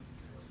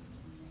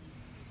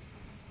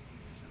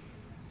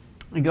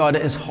God,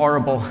 it is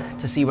horrible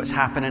to see what's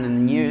happening in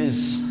the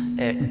news.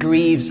 It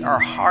grieves our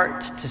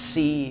heart to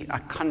see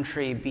a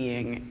country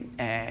being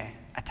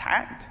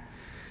attacked.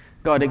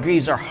 God, it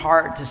grieves our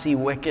heart to see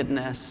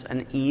wickedness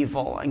and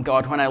evil. And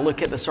God, when I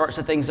look at the sorts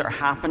of things that are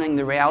happening,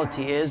 the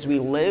reality is we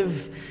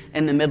live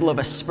in the middle of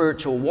a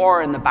spiritual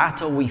war, and the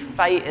battle we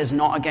fight is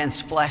not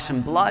against flesh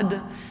and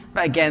blood,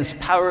 but against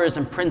powers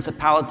and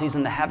principalities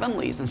in the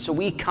heavenlies. And so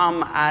we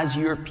come as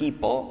your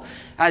people,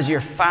 as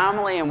your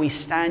family, and we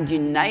stand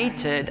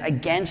united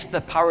against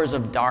the powers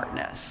of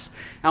darkness.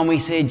 And we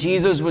say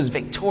Jesus was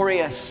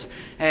victorious.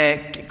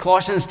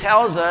 Colossians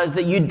tells us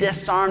that you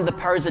disarmed the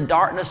powers of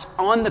darkness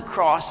on the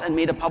cross and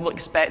made a public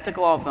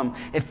spectacle of them.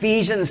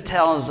 Ephesians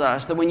tells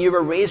us that when you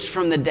were raised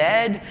from the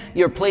dead,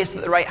 you were placed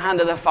at the right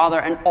hand of the Father,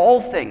 and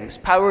all things,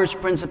 powers,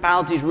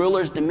 principalities,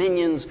 rulers,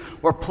 dominions,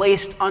 were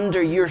placed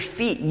under your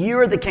feet.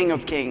 You're the King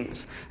of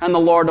Kings and the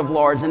Lord of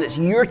Lords, and it's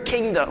your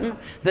kingdom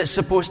that's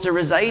supposed to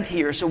reside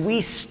here. So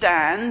we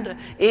stand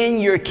in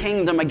your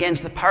kingdom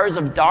against the powers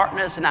of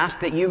darkness and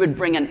ask that you would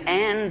bring an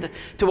end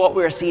to what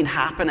we're seeing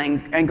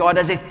happening. And God,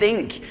 as I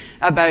think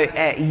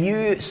about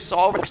you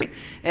sovereignly,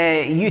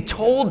 you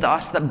told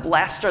us that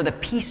blessed are the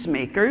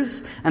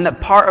peacemakers, and that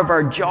part of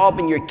our job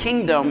in your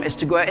kingdom is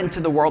to go out into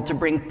the world to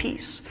bring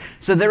peace.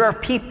 So there are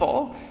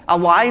people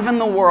alive in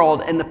the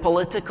world, in the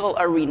political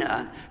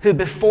arena, who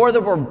before they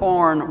were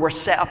born were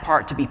set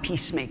apart to be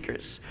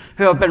peacemakers,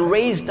 who have been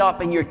raised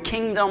up in your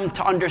kingdom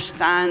to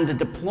understand the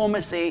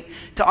diplomacy,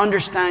 to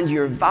understand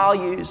your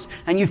values,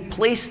 and you've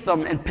placed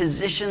them in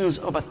positions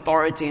of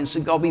authority. And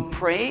so God, we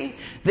pray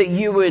that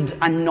you would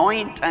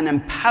anoint and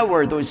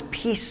empower those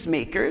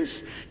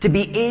peacemakers to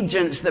be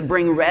agents that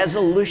bring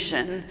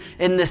resolution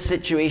in this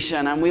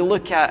situation. And we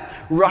look at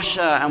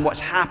Russia and what's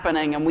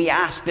happening, and we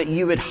ask that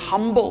you would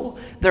humble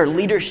their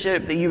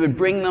leadership, that you would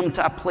bring them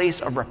to a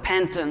place of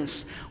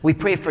repentance. We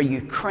pray for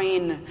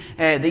Ukraine,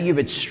 that you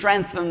would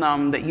strengthen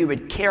them, that you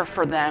would care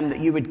for them, that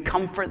you would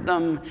comfort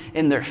them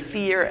in their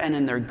fear and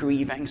in their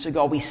grieving. So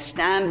God, we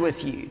stand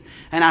with you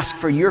and ask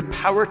for your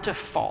power to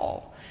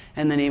fall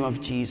in the name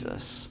of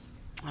Jesus.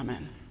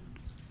 Amen.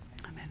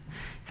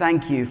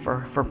 Thank you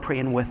for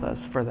praying with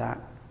us for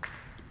that.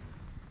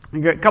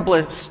 We've got a couple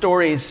of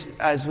stories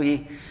as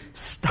we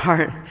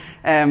start.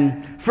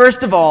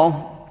 First of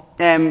all,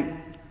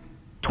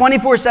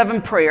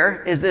 24/7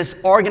 Prayer is this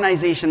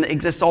organization that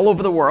exists all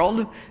over the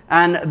world,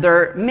 and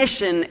their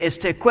mission is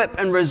to equip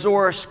and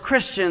resource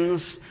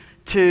Christians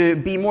to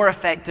be more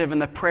effective in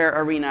the prayer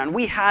arena. And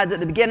we had, at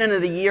the beginning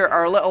of the year,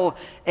 our little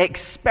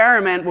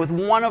experiment with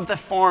one of the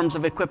forms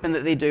of equipping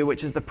that they do,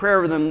 which is the prayer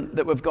rhythm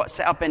that we've got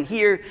set up in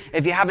here.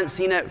 If you haven't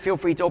seen it, feel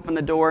free to open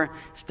the door,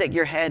 stick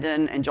your head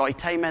in, enjoy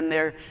time in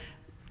there.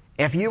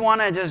 If you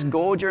want to just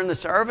go during the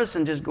service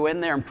and just go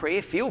in there and pray,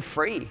 feel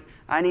free.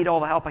 I need all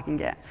the help I can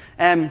get.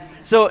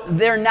 So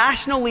their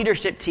national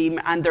leadership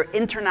team and their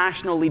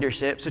international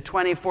leadership, so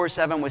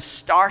 24/7 was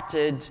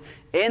started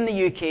in the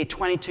UK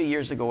 22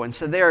 years ago. And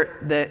so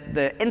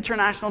the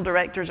international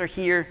directors are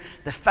here,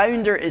 the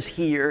founder is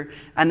here,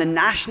 and the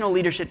national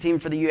leadership team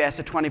for the US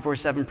of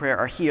 24/7 Prayer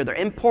are here. They're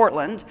in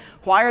Portland.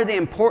 Why are they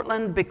in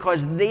Portland?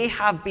 Because they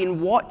have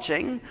been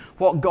watching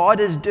what God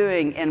is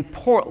doing in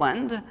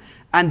Portland,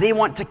 and they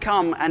want to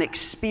come and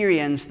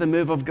experience the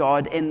move of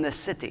God in this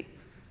city.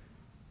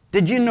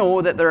 Did you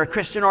know that there are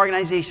Christian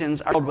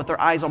organizations with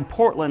their eyes on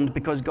Portland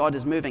because God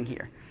is moving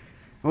here?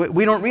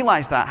 We don't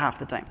realize that half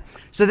the time.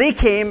 So they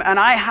came, and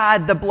I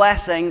had the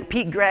blessing.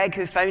 Pete Greig,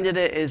 who founded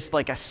it, is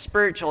like a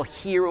spiritual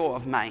hero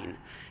of mine.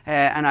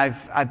 And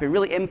I've been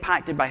really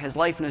impacted by his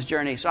life and his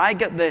journey. So I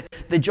get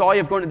the joy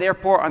of going to the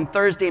airport on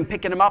Thursday and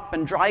picking him up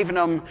and driving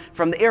him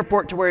from the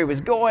airport to where he was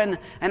going.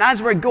 And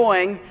as we're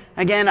going,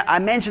 again, I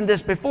mentioned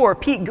this before,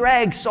 Pete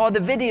Greig saw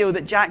the video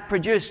that Jack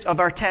produced of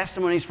our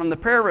testimonies from the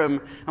prayer room.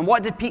 And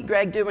what did Pete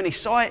Greig do when he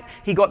saw it?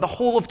 He got the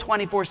whole of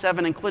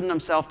 24/7, including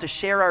himself, to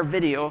share our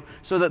video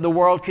so that the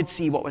world could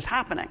see what was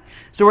happening.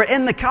 So we're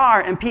in the car,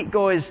 and Pete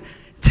goes,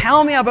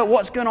 "Tell me about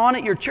what's going on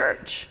at your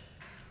church."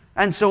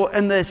 And so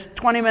in this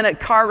 20-minute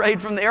car ride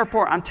from the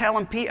airport, I'm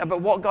telling Pete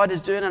about what God is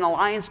doing in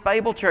Alliance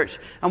Bible Church.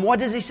 And what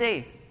does he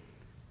say?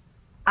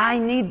 I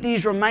need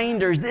these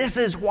reminders. This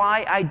is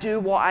why I do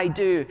what I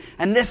do.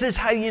 And this is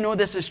how you know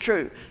this is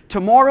true.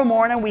 Tomorrow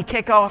morning, we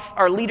kick off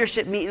our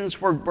leadership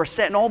meetings. We're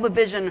setting all the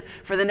vision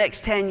for the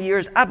next 10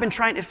 years. I've been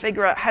trying to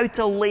figure out how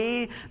to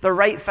lay the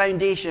right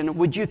foundation.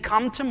 Would you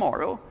come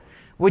tomorrow?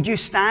 Would you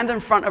stand in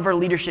front of our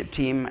leadership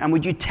team, and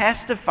would you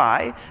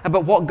testify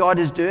about what God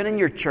is doing in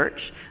your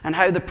church and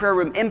how the prayer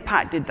room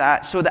impacted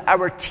that, so that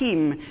our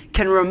team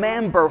can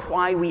remember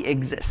why we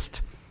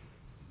exist?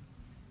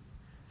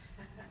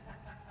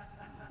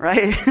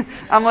 Right?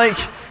 I'm like,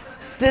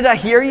 did I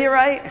hear you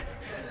right?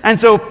 And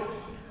so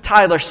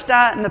Tyler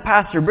Statt and the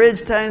pastor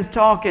Bridgetown's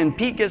talking.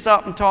 Pete gets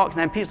up and talks,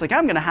 and then Pete's like,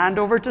 I'm going to hand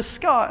over to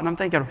Scott. And I'm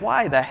thinking,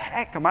 why the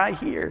heck am I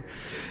here?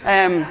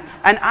 And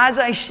as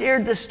I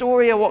shared the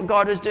story of what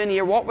God was doing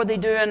here, what were they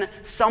doing?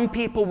 Some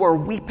people were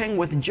weeping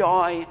with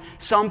joy.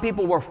 Some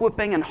people were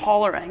whooping and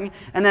hollering.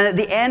 And then at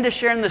the end of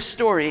sharing the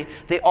story,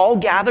 they all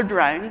gathered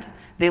round.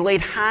 They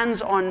laid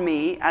hands on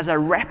me as a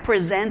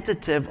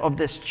representative of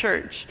this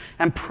church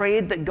and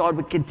prayed that God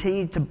would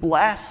continue to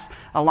bless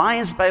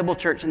Alliance Bible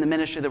Church and the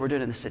ministry that we're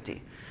doing in the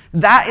city.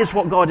 That is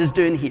what God is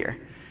doing here.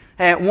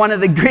 One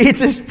of the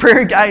greatest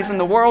prayer guys in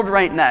the world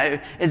right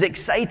now is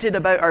excited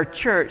about our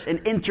church and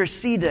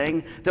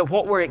interceding that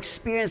what we're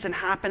experiencing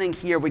happening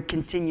here would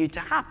continue to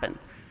happen.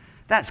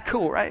 That's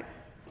cool, right?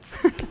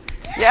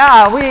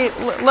 Yeah,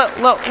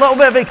 little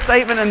bit of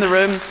excitement in the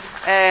room.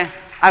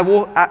 I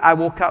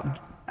woke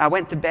up, I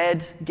went to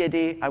bed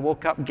giddy, I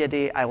woke up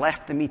giddy, I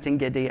left the meeting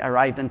giddy, I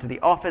arrived into the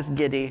office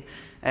giddy,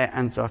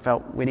 and so I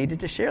felt we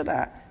needed to share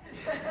that.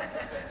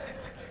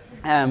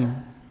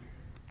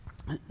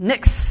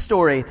 Next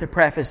story to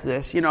preface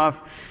this.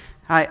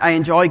 I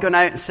enjoy going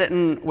out and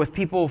sitting with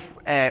people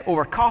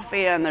over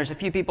coffee, and there's a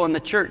few people in the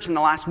church in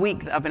the last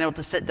week that I've been able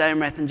to sit down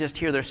with and just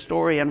hear their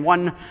story. And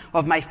one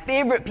of my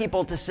favorite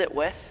people to sit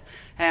with,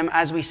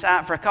 as we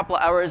sat for a couple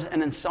of hours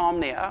in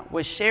insomnia,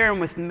 was sharing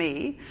with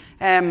me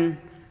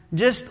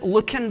just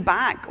looking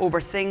back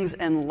over things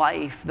in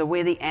life, the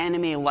way the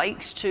enemy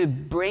likes to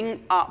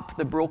bring up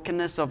the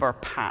brokenness of our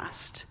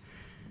past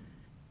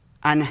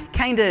and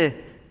kind of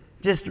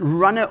just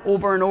run it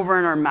over and over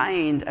in our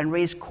mind and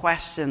raise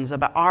questions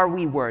about, are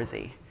we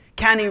worthy?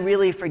 Can he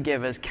really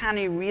forgive us? Can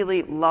he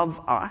really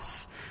love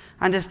us?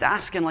 And just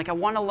asking, I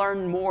want to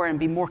learn more and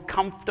be more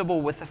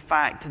comfortable with the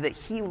fact that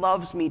he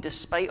loves me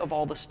despite of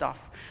all the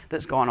stuff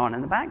that's gone on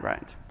in the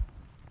background.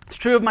 It's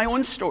true of my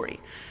own story.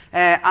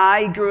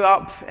 I grew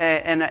up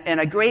in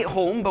a great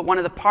home, but one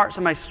of the parts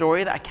of my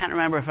story that I can't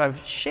remember if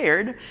I've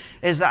shared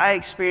is that I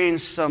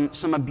experienced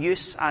some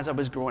abuse as I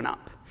was growing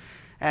up.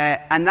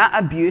 And that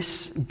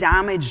abuse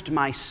damaged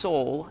my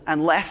soul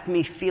and left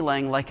me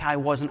feeling like I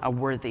wasn't a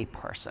worthy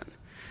person.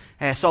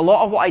 So a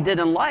lot of what I did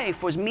in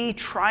life was me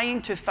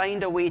trying to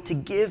find a way to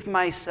give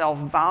myself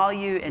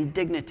value and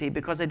dignity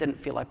because I didn't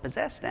feel I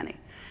possessed any.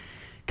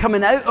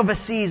 Coming out of a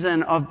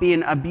season of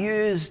being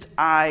abused,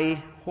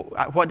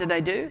 what did I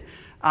do?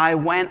 I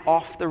went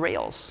off the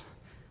rails.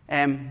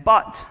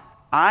 But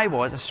I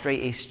was a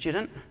straight-A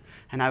student.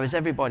 And I was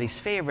everybody's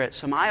favorite,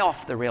 so my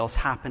off-the-rails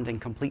happened in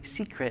complete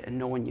secret and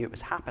no one knew it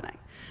was happening.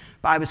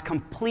 But I was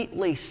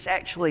completely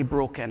sexually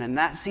broken. In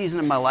that season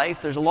of my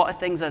life, there's a lot of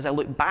things as I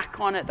look back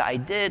on it that I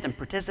did and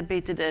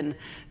participated in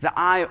that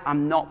I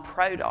am not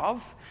proud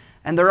of.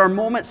 And there are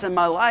moments in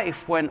my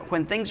life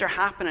when things are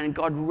happening and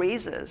God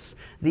raises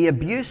the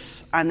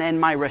abuse and then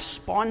my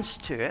response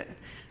to it,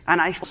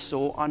 and I feel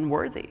so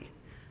unworthy.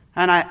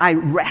 And I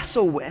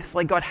wrestle with,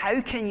 God, how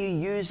can you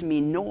use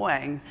me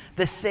knowing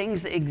the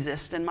things that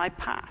exist in my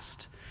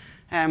past?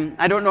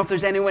 I don't know if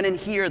there's anyone in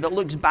here that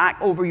looks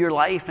back over your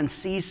life and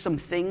sees some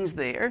things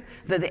there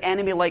that the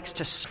enemy likes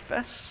to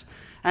surface.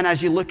 And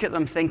as you look at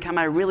them, think, am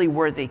I really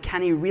worthy?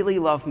 Can he really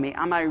love me?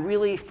 Am I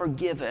really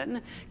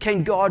forgiven?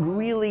 Can God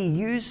really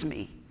use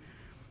me?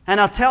 And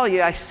I'll tell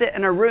you, I sit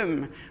in a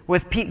room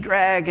with Pete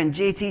Gregg and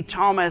JT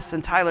Thomas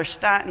and Tyler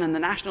Staton and the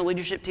national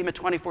leadership team at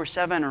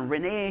 24/7 and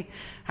Renee.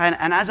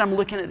 And as I'm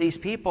looking at these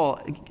people,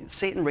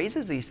 Satan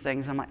raises these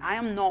things. I'm like, I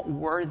am not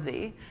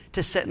worthy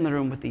to sit in the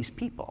room with these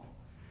people.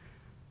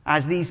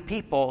 As these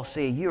people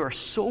say, you are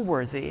so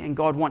worthy and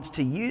God wants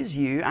to use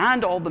you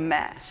and all the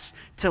mess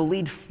to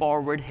lead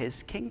forward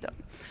his kingdom.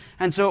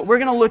 And so we're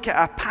going to look at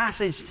a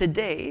passage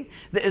today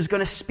that is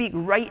going to speak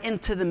right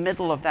into the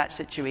middle of that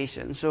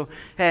situation. So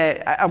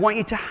I want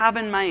you to have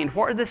in mind,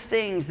 what are the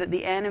things that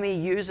the enemy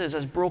uses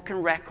as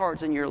broken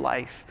records in your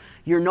life?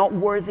 You're not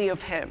worthy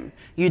of him.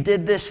 You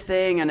did this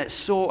thing and it's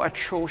so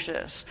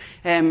atrocious.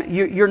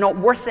 You're not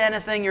worth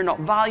anything. You're not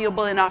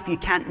valuable enough. You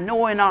can't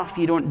know enough.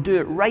 You don't do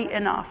it right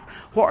enough.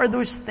 What are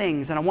those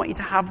things? And I want you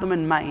to have them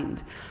in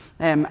mind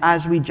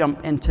as we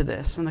jump into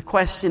this. And the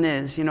question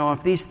is,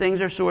 if these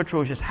things are so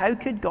atrocious, how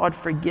could God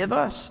forgive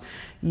us,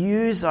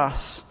 use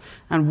us,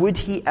 and would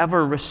he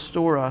ever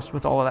restore us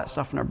with all of that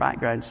stuff in our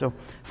background? So,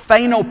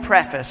 final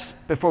preface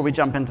before we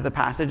jump into the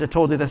passage. I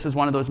told you this is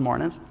one of those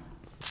mornings.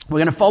 We're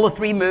going to follow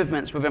three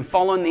movements. We've been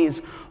following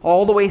these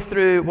all the way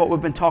through what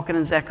we've been talking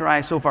in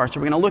Zechariah so far. So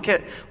we're going to look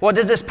at what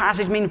does this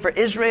passage mean for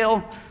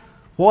Israel?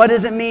 What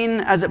does it mean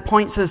as it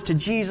points us to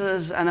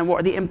Jesus? And then what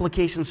are the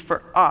implications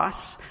for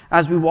us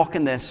as we walk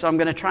in this? So I'm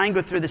going to try and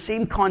go through the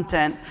same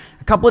content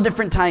a couple of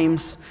different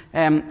times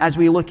as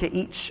we look at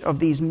each of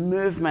these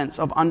movements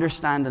of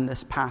understanding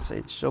this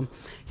passage. So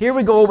here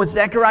we go with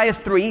Zechariah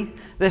 3.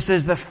 This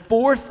is the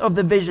fourth of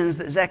the visions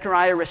that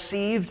Zechariah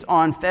received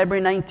on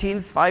February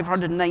 19th,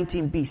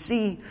 519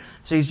 BC.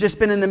 So he's just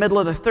been in the middle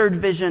of the third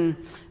vision,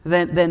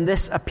 then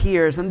this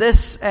appears. And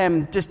this,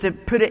 just to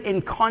put it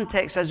in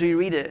context as we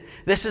read it,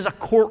 this is a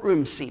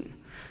courtroom scene.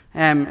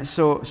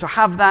 So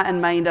have that in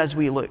mind as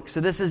we look.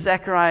 So this is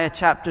Zechariah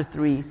chapter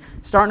 3.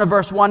 Starting at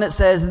verse 1, it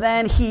says,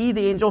 Then he,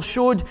 the angel,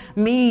 showed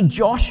me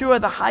Joshua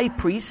the high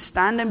priest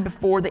standing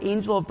before the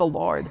angel of the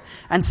Lord,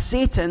 and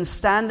Satan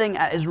standing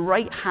at his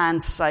right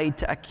hand side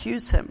to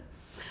accuse him.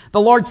 The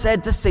Lord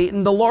said to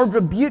Satan, The Lord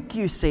rebuke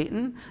you,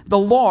 Satan. The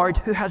Lord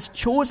who has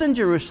chosen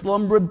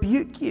Jerusalem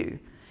rebuke you.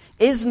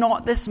 Is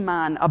not this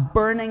man a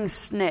burning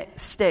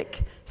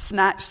stick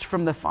snatched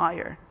from the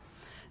fire?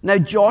 Now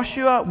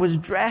Joshua was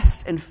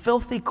dressed in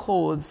filthy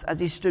clothes as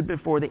he stood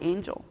before the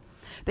angel.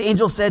 The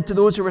angel said to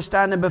those who were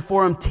standing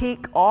before him,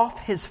 "Take off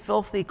his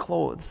filthy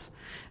clothes."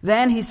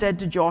 Then he said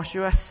to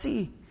Joshua,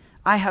 "See,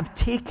 I have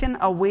taken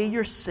away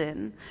your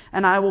sin,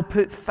 and I will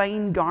put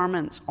fine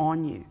garments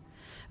on you."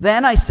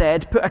 Then I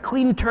said, "Put a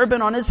clean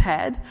turban on his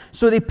head."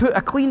 So they put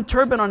a clean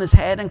turban on his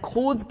head and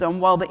clothed him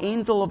while the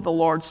angel of the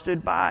Lord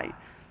stood by.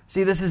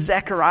 See, this is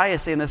Zechariah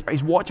saying this.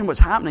 He's watching what's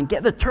happening.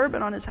 Get the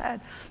turban on his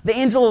head. The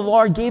angel of the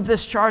Lord gave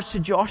this charge to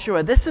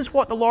Joshua. "This is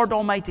what the Lord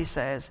Almighty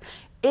says.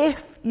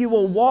 If you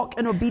will walk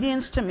in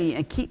obedience to me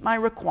and keep my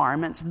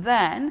requirements,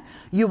 then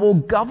you will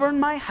govern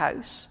my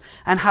house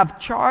and have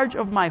charge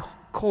of my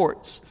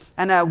courts,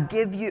 and I'll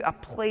give you a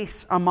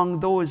place among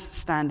those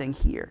standing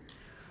here.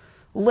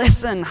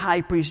 Listen,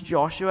 High Priest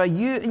Joshua,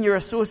 you and your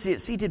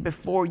associates seated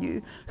before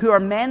you, who are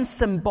men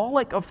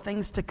symbolic of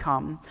things to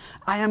come,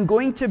 I am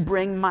going to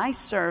bring my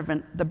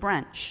servant, the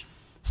branch.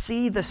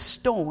 See the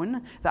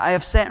stone that I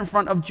have set in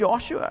front of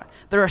Joshua.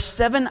 There are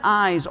 7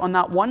 eyes on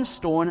that one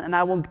stone, and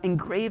I will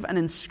engrave an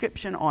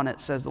inscription on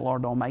it, says the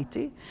Lord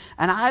Almighty.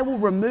 And I will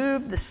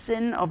remove the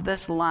sin of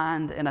this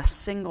land in a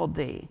single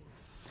day.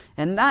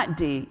 In that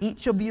day,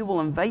 each of you will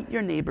invite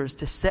your neighbors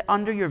to sit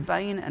under your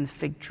vine and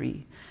fig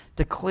tree,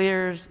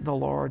 declares the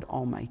Lord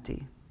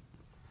Almighty."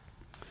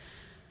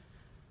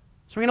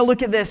 So we're going to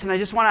look at this, and I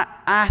just want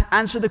to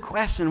answer the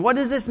question, what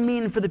does this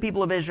mean for the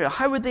people of Israel?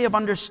 How would they have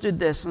understood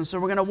this? And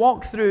so we're going to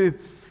walk through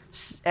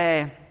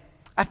a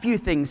few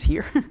things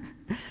here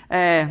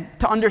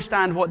to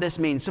understand what this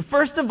means. So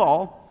first of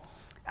all,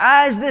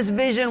 as this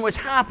vision was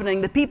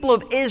happening, the people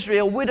of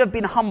Israel would have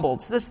been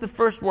humbled. So this is the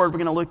first word we're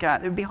going to look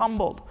at. They would be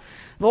humbled.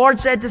 The Lord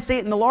said to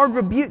Satan, "The Lord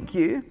rebuke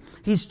you.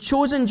 He's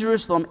chosen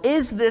Jerusalem.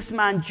 Is this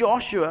man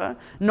Joshua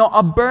not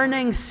a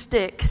burning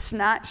stick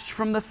snatched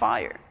from the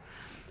fire?"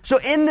 So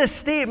in this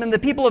statement, the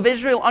people of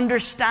Israel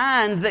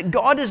understand that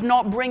God is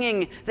not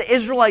bringing the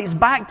Israelites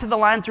back to the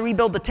land to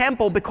rebuild the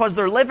temple because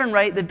they're living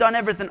right, they've done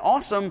everything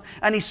awesome,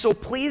 and He's so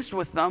pleased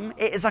with them.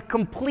 It is a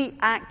complete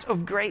act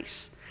of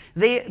grace.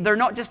 They're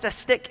not just a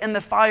stick in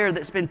the fire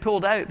that's been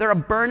pulled out. They're a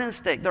burning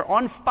stick. They're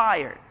on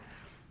fire.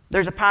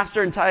 There's a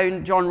pastor in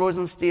town, John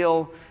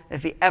Rosensteel.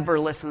 If he ever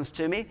listens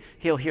to me,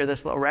 he'll hear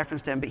this little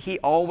reference to him. But he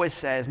always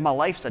says, "My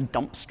life's a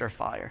dumpster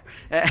fire."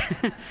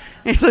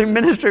 He's in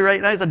ministry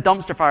right now. It's a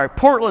dumpster fire.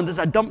 Portland is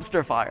a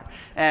dumpster fire.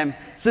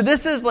 So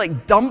this is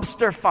like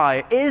dumpster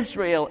fire.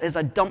 Israel is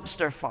a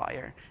dumpster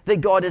fire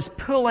that God is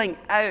pulling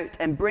out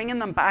and bringing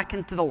them back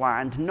into the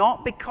land,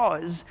 not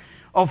because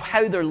of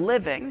how they're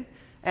living,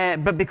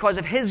 but because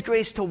of His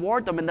grace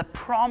toward them and the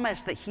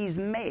promise that He's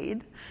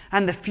made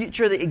and the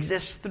future that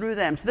exists through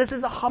them. So this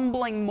is a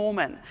humbling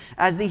moment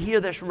as they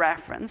hear this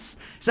reference.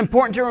 It's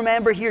important to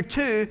remember here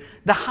too,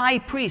 the high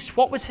priest,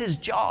 what was his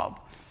job?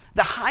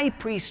 The high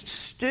priest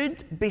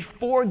stood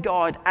before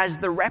God as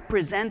the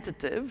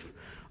representative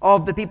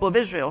of the people of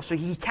Israel. So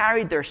he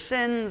carried their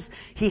sins.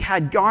 He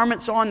had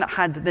garments on that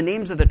had the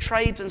names of the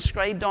tribes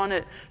inscribed on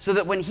it, so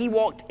that when he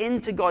walked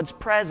into God's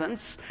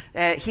presence,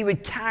 he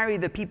would carry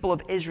the people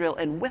of Israel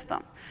in with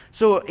him.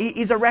 So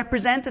he's a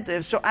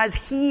representative. So as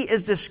he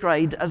is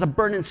described as a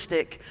burning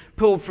stick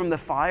pulled from the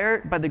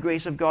fire by the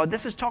grace of God,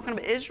 this is talking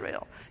about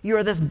Israel. You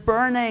are this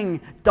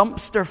burning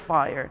dumpster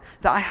fire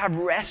that I have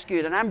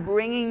rescued, and I'm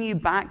bringing you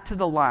back to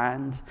the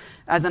land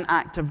as an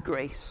act of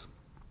grace.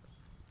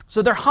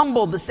 So they're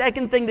humbled. The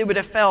second thing they would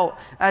have felt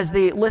as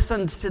they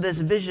listened to this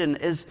vision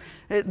is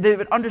they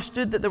would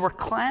understood that they were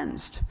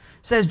cleansed. It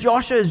says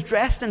Joshua is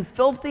dressed in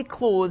filthy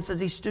clothes as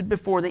he stood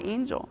before the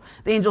angel.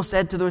 The angel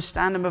said to those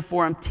standing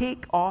before him,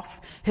 "Take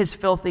off his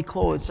filthy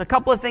clothes." So a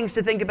couple of things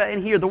to think about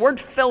in here. The word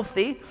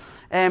filthy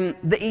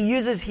that he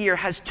uses here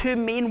has 2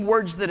 main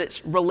words that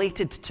it's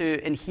related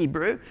to in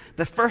Hebrew.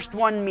 The first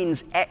one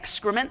means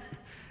excrement,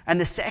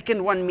 and the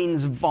second one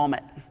means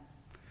vomit.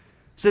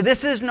 So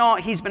this is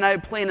not he's been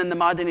out playing in the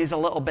mud and he's a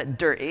little bit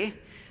dirty.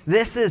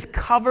 This is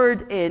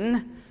covered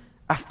in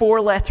a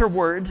 4-letter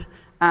word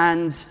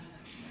and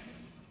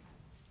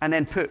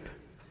then poop.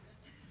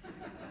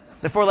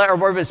 The 4-letter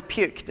word was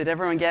puke. Did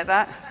everyone get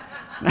that?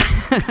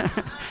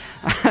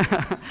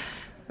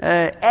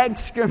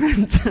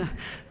 Excrement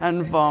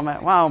and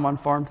vomit. Wow, I'm on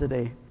form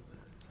today.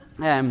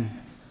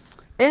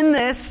 In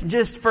this,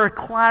 just for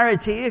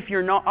clarity, if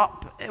you're not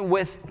up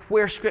with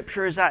where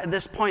Scripture is at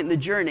this point in the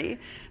journey,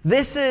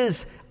 this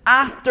is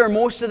after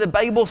most of the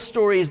Bible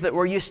stories that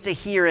we're used to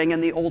hearing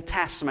in the Old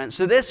Testament.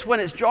 So this, when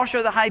it's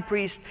Joshua the high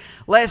priest,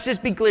 let's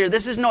just be clear,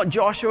 this is not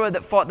Joshua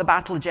that fought the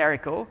Battle of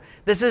Jericho.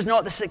 This is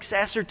not the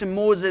successor to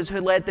Moses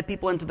who led the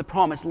people into the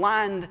Promised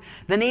Land.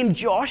 The name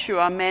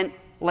Joshua meant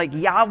like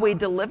Yahweh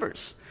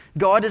delivers.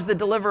 God is the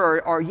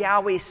deliverer, or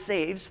Yahweh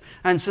saves.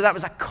 And so that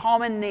was a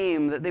common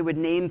name that they would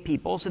name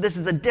people. So this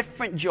is a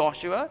different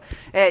Joshua.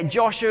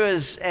 Joshua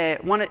is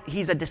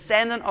he's a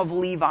descendant of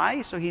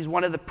Levi, so he's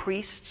one of the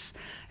priests.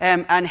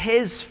 And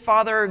his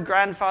father,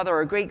 grandfather,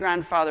 or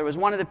great-grandfather was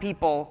one of the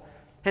people,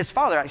 his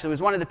father actually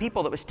was one of the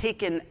people that was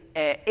taken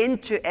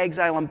into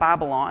exile in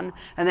Babylon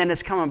and then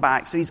is coming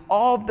back. So he's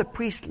of the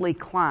priestly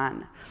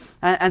clan.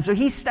 And so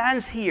he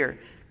stands here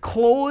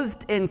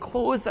clothed in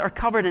clothes that are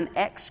covered in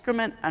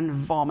excrement and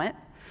vomit,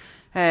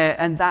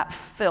 and that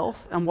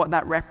filth and what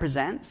that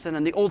represents. And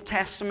in the Old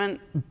Testament,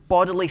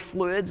 bodily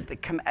fluids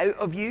that come out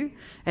of you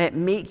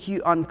make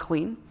you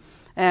unclean.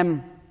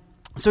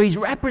 So he's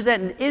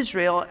representing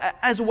Israel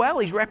as well.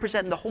 He's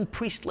representing the whole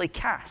priestly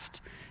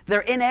caste. They're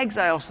in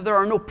exile, so there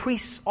are no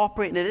priests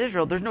operating in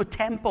Israel. There's no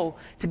temple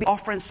to be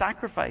offering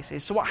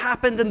sacrifices. So what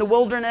happened in the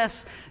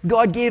wilderness?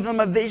 God gave them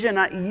a vision.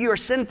 You're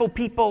sinful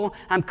people.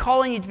 I'm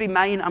calling you to be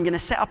mine. I'm going to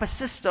set up a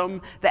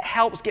system that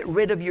helps get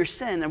rid of your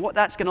sin. And what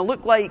that's going to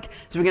look like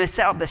is we're going to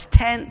set up this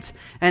tent,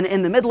 and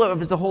in the middle of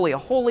it is the Holy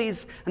of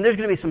Holies, and there's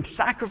going to be some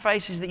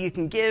sacrifices that you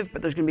can give,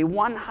 but there's going to be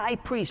one high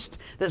priest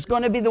that's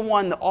going to be the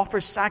one that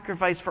offers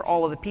sacrifice for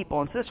all of the people.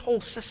 And so this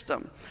whole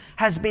system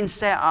has been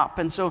set up.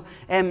 And so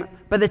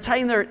by the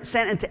time they're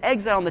sent into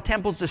exile and the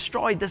temple's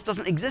destroyed, this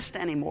doesn't exist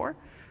anymore.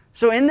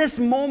 So in this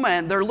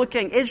moment, they're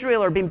looking,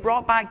 Israel are being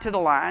brought back to the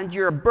land.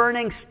 You're a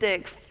burning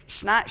stick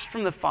snatched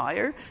from the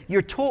fire.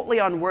 You're totally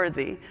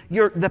unworthy.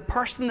 The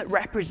person that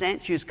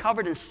represents you is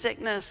covered in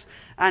sickness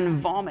and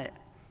vomit.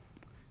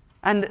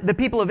 And the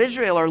people of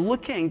Israel are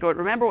looking, going,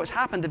 remember what's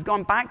happened. They've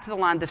gone back to the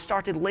land. They've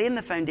started laying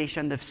the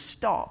foundation. They've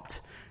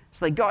stopped.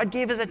 It's like God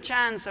gave us a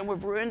chance and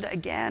we've ruined it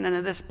again. And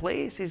in this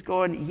place, he's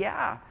going,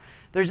 yeah,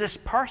 there's this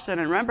person.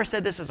 And remember I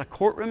said this is a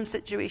courtroom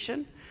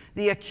situation.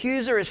 The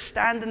accuser is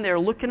standing there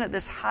looking at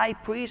this high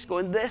priest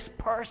going, this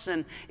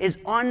person is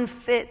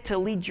unfit to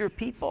lead your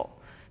people.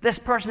 This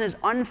person is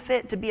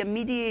unfit to be a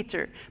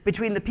mediator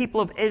between the people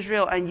of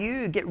Israel and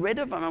you. Get rid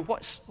of him. And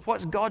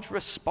what's God's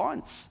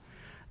response?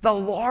 The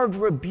Lord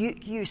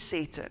rebuke you,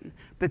 Satan,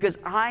 because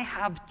I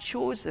have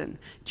chosen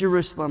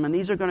Jerusalem, and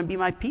these are going to be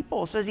my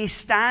people. So as he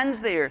stands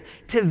there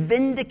to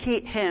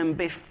vindicate him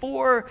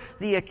before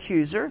the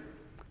accuser,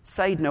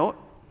 side note,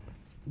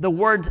 the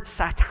word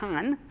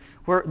Satan,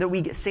 that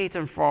we get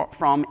Satan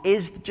from,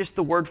 is just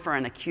the word for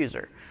an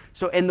accuser.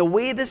 So in the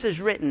way this is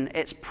written,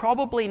 it's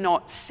probably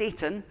not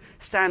Satan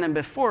standing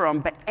before him,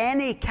 but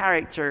any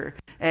character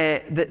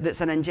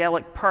that's an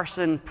angelic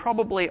person,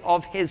 probably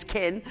of his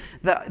kin,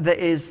 that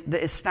is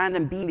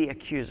standing being the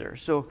accuser.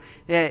 So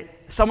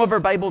some of our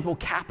Bibles will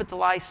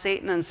capitalize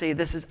Satan and say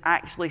this is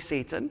actually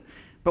Satan.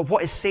 But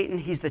what is Satan?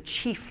 He's the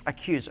chief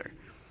accuser.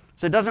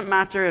 So it doesn't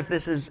matter if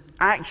this is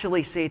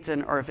actually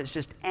Satan or if it's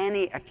just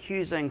any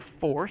accusing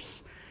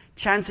force.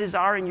 Chances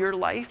are in your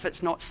life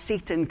it's not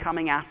Satan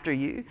coming after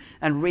you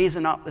and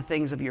raising up the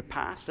things of your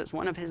past. It's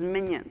one of his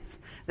minions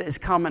that is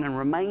coming and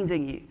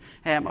reminding you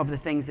of the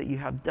things that you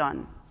have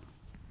done.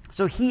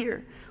 So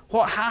here,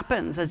 what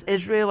happens as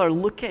Israel are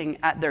looking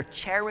at their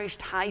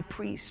cherished high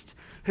priest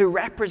who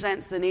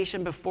represents the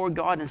nation before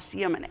God and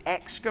see him in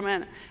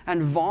excrement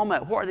and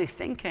vomit, what are they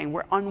thinking?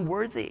 We're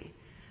unworthy.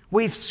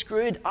 We've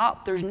screwed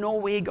up. There's no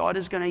way God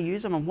is going to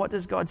use him. And what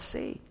does God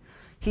say?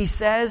 He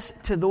says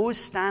to those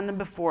standing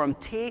before him,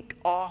 take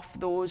off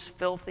those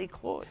filthy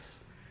clothes.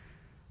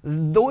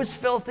 Those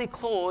filthy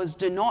clothes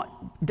do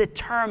not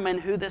determine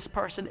who this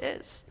person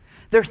is.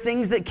 They're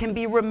things that can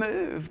be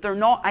removed. They're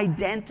not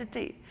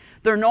identity.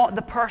 They're not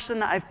the person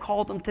that I've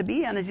called them to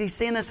be. And as he's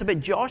saying this about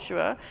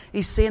Joshua,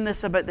 he's saying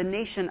this about the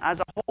nation as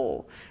a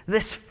whole.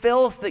 This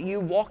filth that you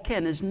walk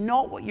in is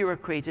not what you were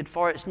created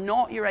for. It's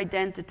not your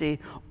identity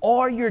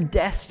or your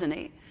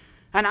destiny.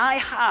 And I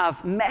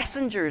have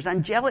messengers,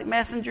 angelic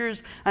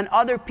messengers, and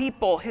other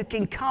people who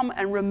can come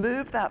and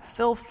remove that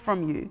filth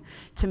from you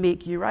to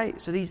make you right.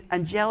 So these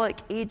angelic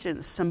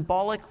agents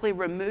symbolically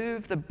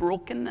remove the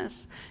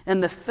brokenness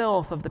and the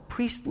filth of the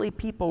priestly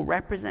people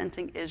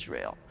representing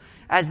Israel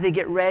as they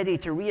get ready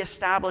to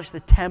reestablish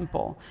the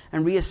temple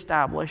and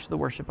reestablish the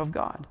worship of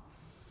God.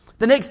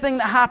 The next thing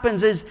that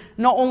happens is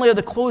not only are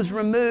the clothes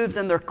removed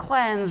and they're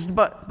cleansed,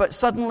 but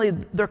suddenly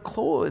they're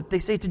clothed. They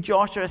say to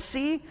Joshua,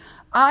 see,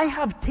 I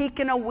have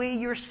taken away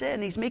your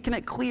sin. He's making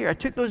it clear. I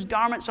took those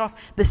garments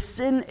off. The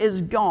sin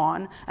is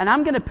gone, and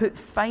I'm going to put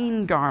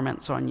fine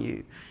garments on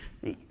you.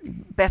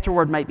 Better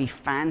word might be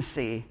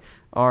fancy,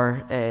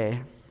 or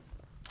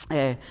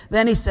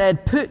then he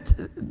said,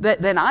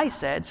 then I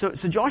said, so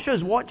Joshua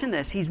is watching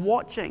this. He's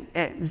watching,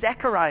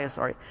 Zechariah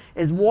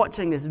is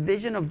watching this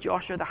vision of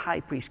Joshua the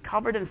high priest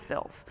covered in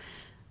filth.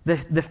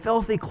 The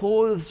filthy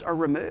clothes are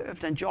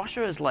removed, and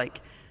Joshua is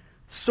like,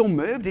 so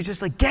moved. He's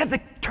just like, get the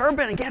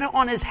turban and get it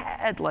on his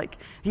head. Like,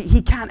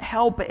 he can't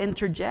help but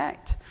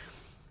interject.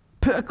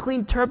 Put a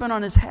clean turban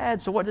on his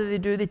head. So what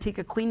do? They take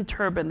a clean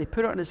turban, they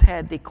put it on his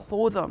head, they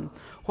clothe him,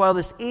 while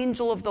this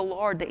angel of the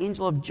Lord, the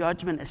angel of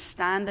judgment, is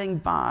standing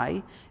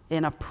by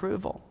in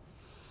approval.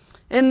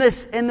 In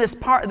this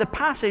part of the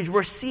passage,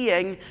 we're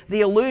seeing the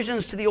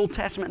allusions to the Old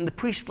Testament and the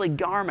priestly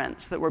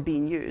garments that were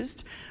being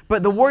used.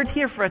 But the word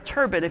here for a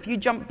turban, if you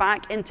jump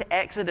back into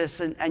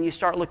Exodus and you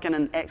start looking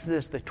in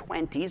Exodus the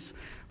 20s,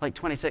 like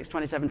 26,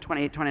 27,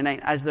 28, 29,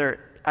 as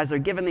they're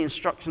given the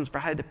instructions for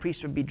how the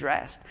priest would be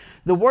dressed,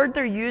 the word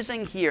they're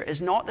using here is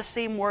not the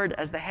same word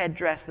as the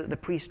headdress that the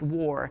priest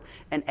wore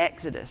in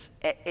Exodus.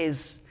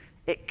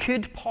 It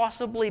could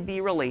possibly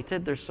be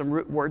related. There's some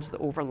root words that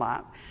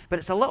overlap. But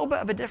it's a little bit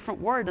of a different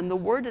word. And the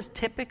word is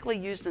typically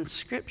used in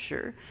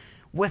Scripture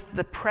with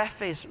the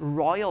preface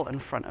royal in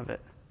front of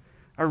it.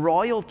 A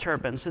royal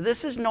turban. So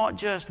this is not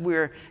just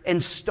we're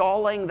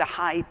installing the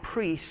high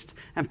priest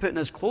and putting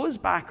his clothes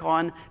back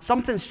on.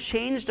 Something's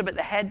changed about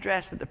the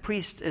headdress that the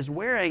priest is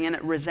wearing, and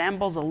it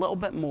resembles a little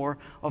bit more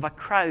of a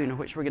crown,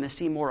 which we're going to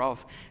see more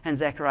of in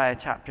Zechariah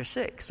chapter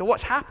 6. So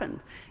what's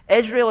happened?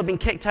 Israel have been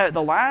kicked out of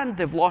the land.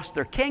 They've lost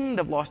their king.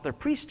 They've lost their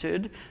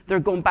priesthood. They're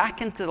going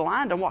back into the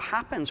land. And what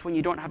happens when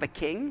you don't have a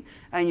king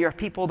and you're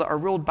people that are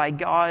ruled by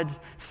God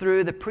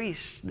through the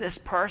priests? This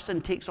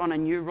person takes on a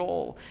new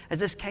role as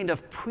this kind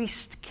of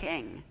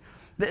priest-king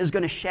that is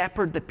going to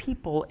shepherd the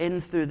people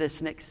in through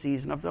this next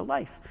season of their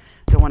life.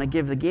 Don't want to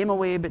give the game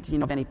away, but do you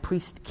know of any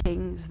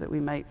priest-kings that we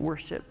might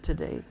worship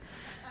today?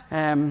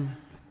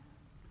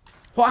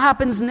 What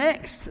happens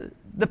next?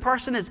 The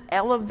person is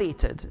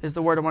elevated, is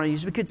the word I want to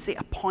use. We could say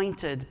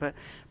appointed, but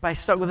I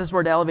stuck with this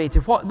word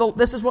elevated.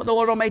 This is what the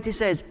Lord Almighty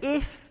says.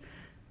 If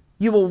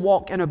you will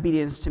walk in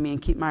obedience to me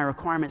and keep my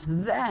requirements,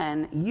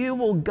 then you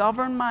will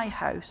govern my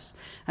house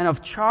and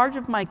have charge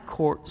of my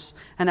courts,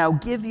 and I'll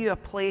give you a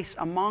place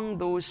among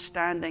those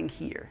standing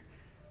here.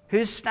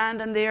 Who's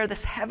standing there?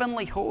 This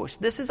heavenly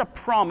host. This is a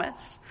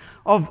promise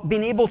of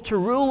being able to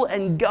rule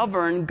and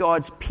govern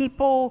God's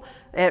people,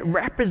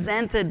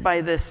 represented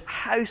by this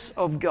house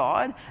of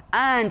God,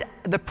 and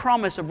the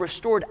promise of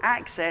restored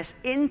access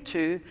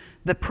into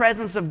the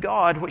presence of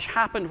God, which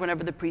happened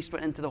whenever the priest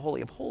went into the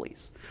Holy of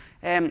Holies.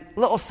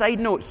 Little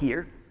side note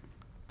here.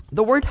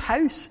 The word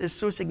house is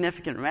so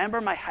significant. Remember,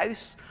 my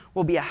house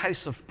will be a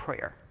house of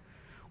prayer.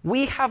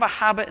 We have a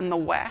habit in the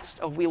West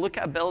of we look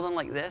at a building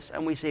like this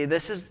and we say,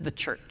 this is the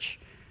church,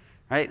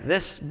 right?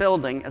 This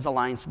building is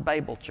Alliance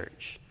Bible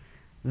Church.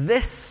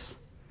 These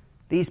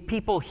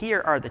people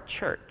here are the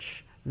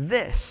church.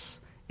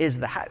 This is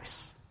the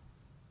house.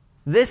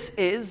 This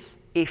is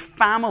a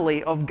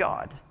family of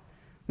God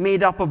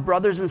made up of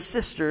brothers and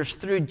sisters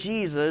through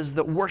Jesus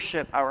that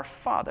worship our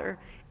Father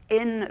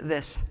in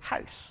this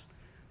house.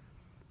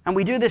 And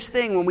we do this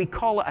thing when we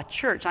call it a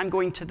church. I'm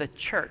going to the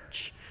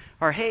church.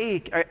 Or,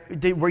 hey,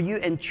 were you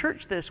in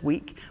church this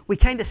week? We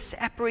kind of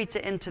separate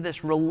it into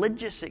this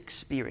religious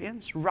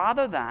experience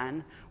rather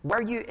than,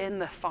 were you in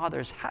the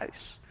Father's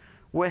house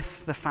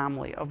with the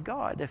family of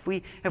God? If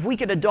we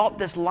could adopt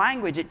this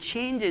language, it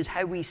changes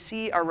how we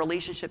see our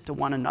relationship to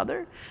one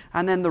another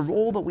and then the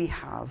role that we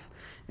have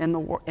in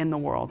the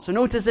world. So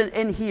notice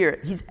in here,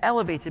 he's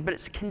elevated, but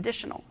it's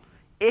conditional.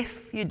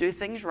 If you do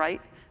things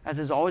right, as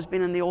has always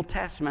been in the Old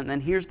Testament,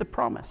 then here's the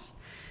promise.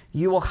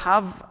 You will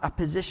have a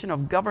position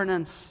of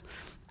governance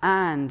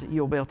and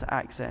you'll be able to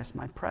access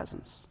my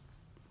presence.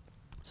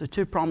 So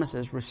 2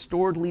 promises,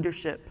 restored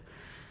leadership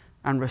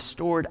and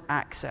restored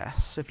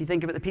access. So if you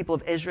think about the people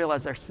of Israel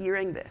as they're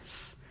hearing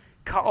this,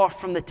 cut off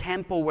from the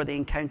temple where they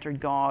encountered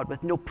God,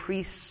 with no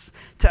priests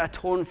to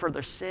atone for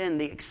their sin,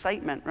 the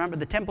excitement. Remember,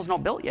 the temple's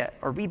not built yet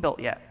or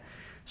rebuilt yet.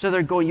 So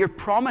they're going, you're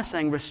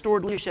promising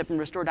restored leadership and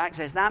restored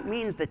access. That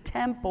means the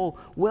temple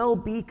will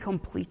be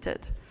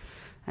completed.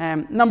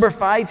 Number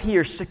 5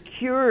 here,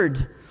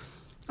 secured.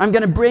 I'm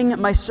going to bring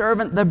my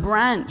servant the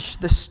branch,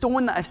 the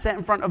stone that I've set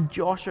in front of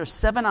Joshua,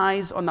 7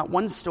 eyes on that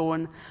one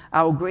stone.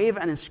 I will grave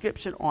an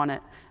inscription on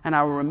it, and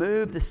I will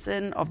remove the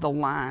sin of the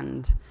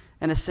land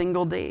in a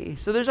single day.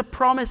 So there's a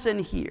promise in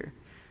here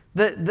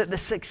that the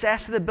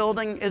success of the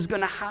building is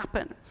going to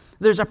happen.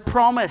 There's a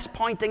promise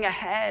pointing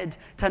ahead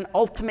to an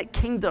ultimate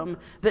kingdom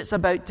that's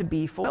about to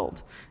be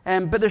fulfilled.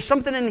 But there's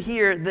something in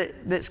here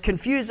that's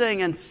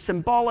confusing and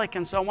symbolic,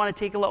 and so I want to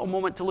take a little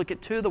moment to look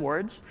at 2 of the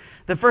words.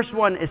 The first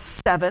one is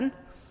 7.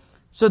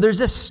 So there's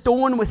this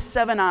stone with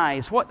 7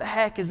 eyes. What the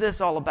heck is this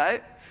all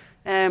about?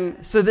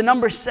 So the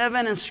number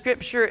 7 in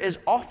Scripture is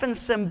often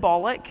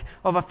symbolic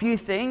of a few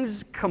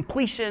things: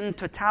 completion,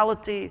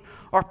 totality,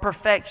 or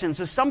perfection.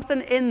 So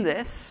something in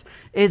this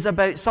is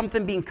about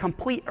something being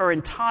complete or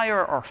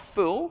entire or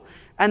full.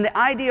 And the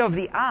idea of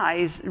the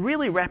eyes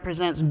really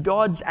represents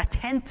God's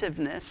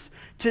attentiveness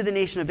to the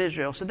nation of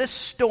Israel. So this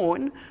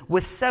stone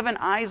with 7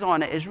 eyes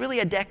on it is really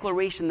a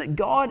declaration that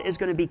God is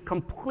going to be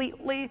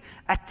completely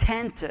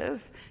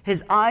attentive.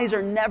 His eyes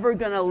are never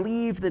going to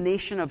leave the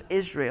nation of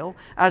Israel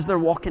as they're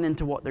walking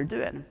into what they're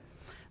doing.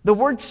 The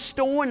word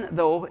stone,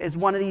 though, is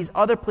one of these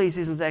other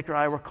places in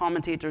Zechariah where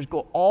commentators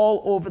go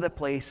all over the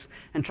place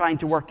and trying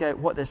to work out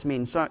what this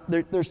means. So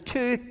there's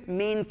 2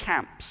 main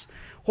camps.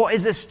 What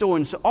is this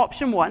stone? So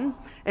option 1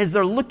 is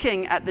they're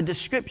looking at the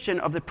description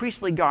of the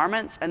priestly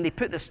garments, and they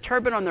put this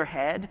turban on their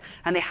head,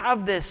 and they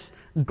have this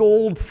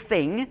gold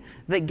thing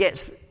that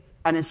gets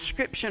an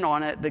inscription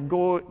on it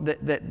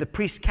that the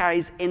priest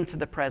carries into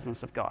the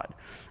presence of God.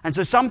 And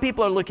so some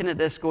people are looking at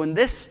this going,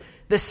 this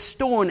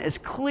stone is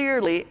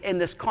clearly in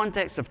this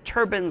context of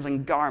turbans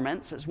and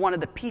garments. It's one of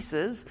the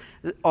pieces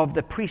of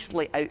the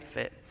priestly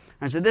outfit.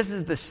 And so this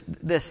is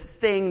this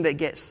thing that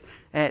gets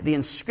the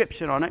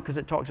inscription on it, because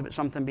it talks about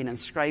something being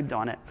inscribed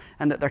on it,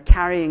 and that they're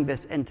carrying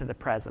this into the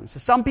presence. So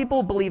some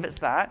people believe it's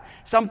that.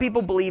 Some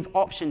people believe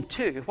option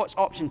 2. What's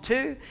option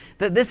 2?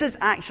 That this is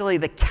actually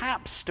the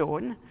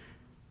capstone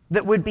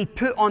that would be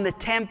put on the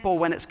temple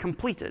when it's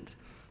completed.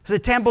 So the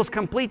temple's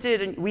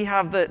completed, and we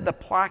have the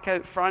plaque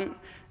out front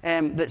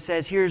that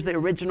says, here's the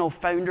original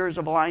founders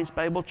of Alliance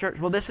Bible Church.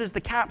 Well, this is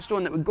the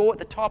capstone that would go at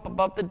the top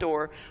above the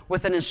door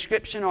with an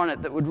inscription on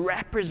it that would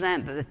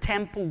represent that the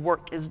temple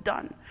work is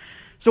done.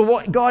 So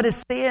what God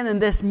is saying in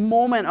this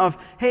moment of,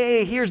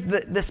 hey, here's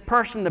this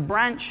person, the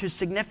branch who's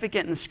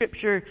significant in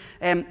Scripture.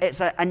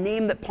 It's a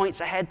name that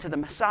points ahead to the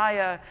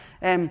Messiah.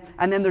 And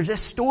then there's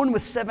this stone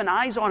with 7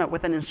 eyes on it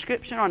with an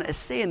inscription on it. It's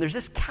saying there's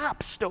this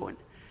capstone.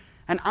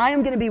 And I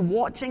am going to be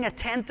watching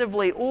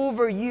attentively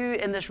over you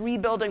in this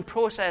rebuilding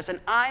process. And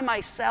I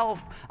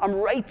myself am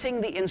writing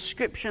the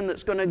inscription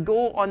that's going to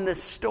go on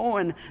this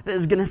stone that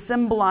is going to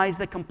symbolize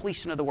the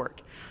completion of the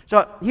work.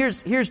 So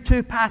here's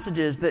 2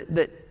 passages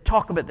that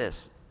talk about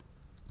this.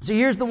 So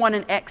here's the one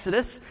in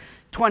Exodus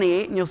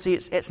 28, and you'll see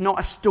it's not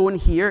a stone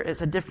here,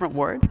 it's a different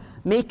word.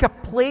 Make a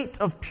plate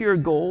of pure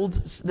gold.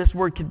 This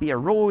word could be a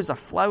rose, a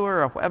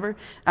flower, or whatever.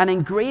 And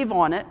engrave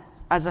on it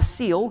as a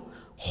seal,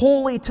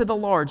 holy to the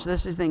Lord. So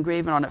this is the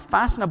engraving on it.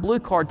 Fasten a blue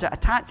cord to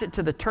attach it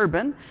to the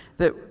turban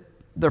that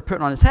they're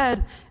putting on his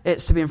head.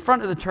 It's to be in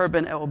front of the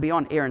turban. It will be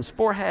on Aaron's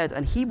forehead,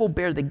 and he will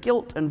bear the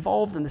guilt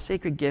involved in the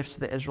sacred gifts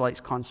the Israelites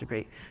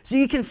consecrate. So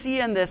you can see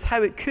in this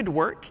how it could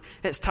work.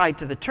 It's tied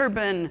to the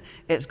turban.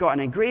 It's got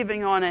an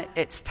engraving on it.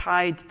 It's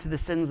tied to the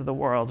sins of the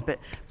world. But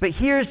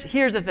here's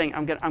the thing.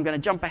 I'm going to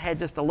jump ahead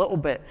just a little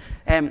bit.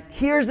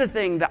 Here's the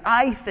thing that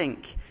I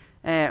think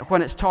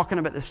when it's talking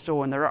about the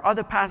stone. There are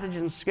other passages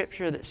in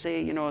Scripture that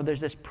say, there's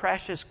this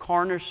precious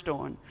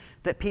cornerstone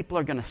that people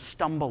are going to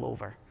stumble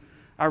over.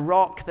 A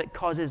rock that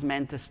causes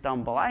men to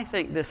stumble. I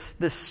think this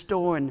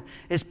stone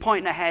is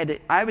pointing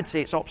ahead. I would say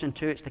it's option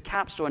 2. It's the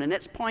capstone. And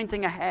it's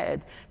pointing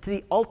ahead to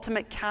the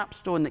ultimate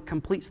capstone that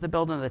completes the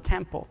building of the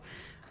temple.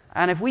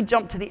 And if we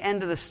jump to the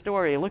end of the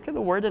story, look at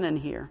the wording in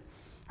here.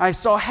 I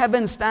saw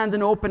heaven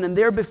standing open, and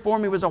there before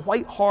me was a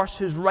white horse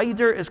whose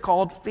rider is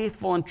called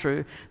Faithful and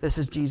True. This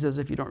is Jesus,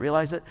 if you don't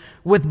realize it.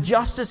 With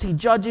justice he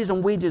judges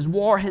and wages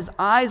war. His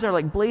eyes are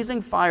like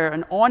blazing fire,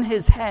 and on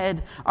his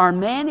head are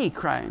many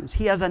crowns.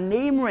 He has a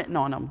name written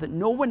on him that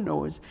no one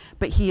knows,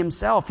 but he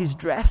himself. He's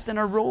dressed in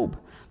a robe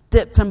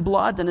dipped in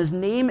blood, and his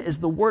name is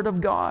the Word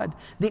of God.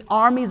 The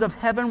armies of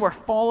heaven were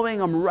following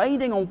him,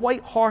 riding on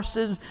white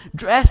horses,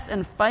 dressed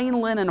in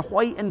fine linen,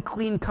 white and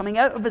clean. Coming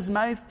out of his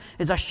mouth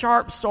is a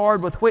sharp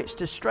sword with which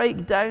to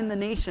strike down the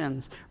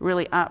nations.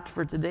 Really apt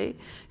for today.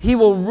 He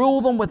will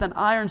rule them with an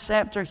iron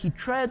scepter. He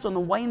treads on the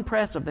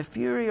winepress of the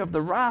fury of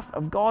the wrath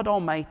of God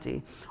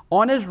Almighty.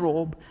 On his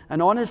robe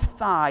and on his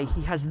thigh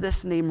he has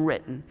this name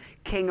written,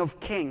 King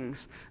of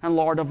Kings and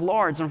Lord of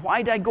Lords. And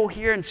why did I go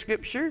here in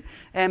Scripture?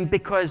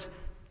 Because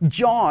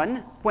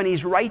John, when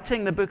he's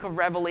writing the book of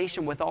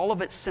Revelation with all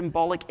of its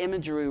symbolic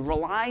imagery,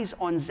 relies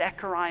on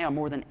Zechariah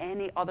more than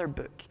any other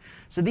book.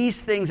 So these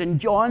things in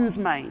John's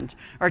mind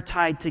are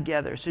tied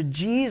together. So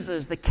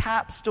Jesus, the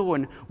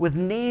capstone with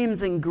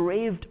names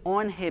engraved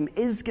on him,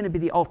 is going to be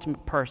the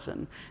ultimate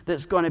person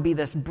that's going to be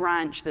this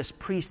branch, this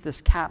priest,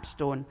 this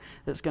capstone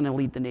that's going to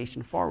lead the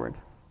nation forward.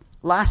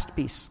 Last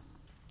piece.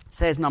 It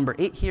says number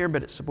 8 here,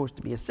 but it's supposed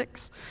to be a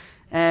 6.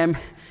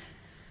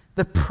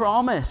 The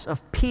promise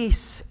of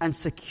peace and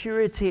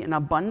security and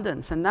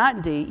abundance. And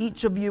that day,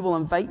 each of you will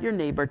invite your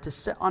neighbor to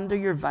sit under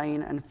your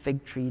vine and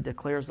fig tree,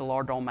 declares the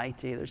Lord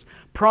Almighty. There's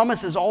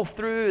promises all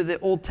through the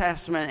Old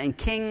Testament and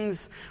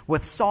Kings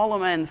with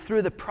Solomon,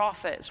 through the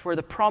prophets, where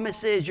the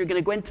promise is you're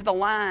going to go into the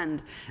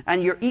land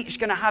and you're each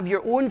going to have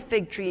your own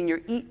fig tree and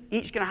you're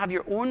each going to have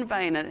your own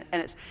vine.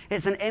 And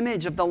it's an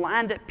image of the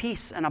land at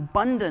peace and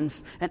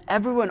abundance and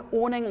everyone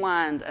owning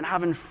land and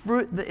having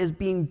fruit that is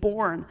being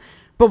borne.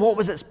 But what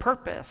was its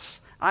purpose?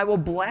 I will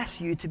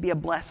bless you to be a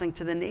blessing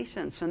to the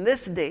nations. So on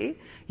this day,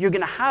 you're going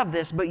to have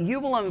this, but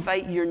you will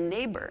invite your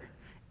neighbor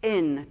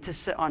in to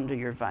sit under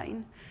your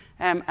vine.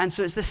 And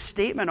so it's this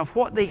statement of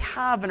what they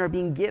have and are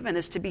being given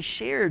is to be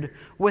shared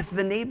with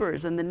the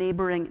neighbors and the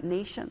neighboring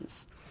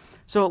nations.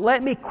 So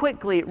let me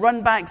quickly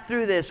run back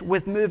through this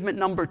with movement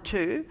number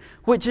 2,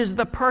 which is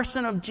the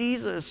person of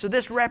Jesus. So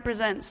this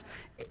represents,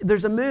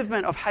 there's a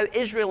movement of how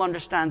Israel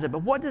understands it.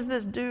 But what does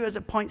this do as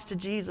it points to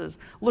Jesus?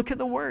 Look at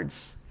the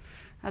words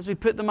as we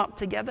put them up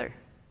together.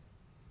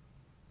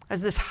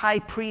 As this high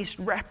priest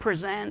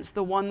represents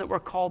the one that we're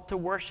called to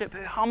worship,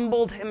 who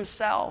humbled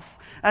himself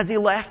as he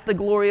left the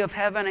glory of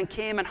heaven and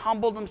came and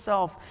humbled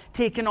himself,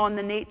 taking on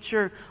the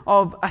nature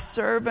of a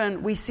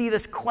servant. We see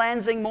this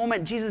cleansing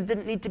moment. Jesus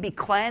didn't need to be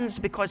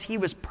cleansed because he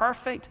was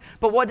perfect.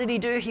 But what did he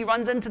do? He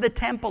runs into the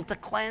temple to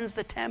cleanse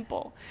the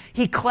temple.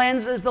 He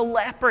cleanses the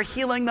leper,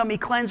 healing them. He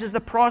cleanses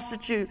the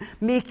prostitute,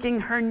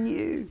 making her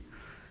new.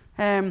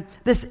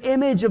 This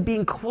image of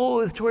being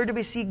clothed, where do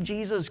we see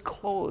Jesus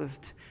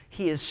clothed?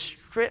 He is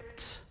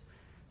stripped,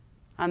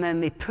 and then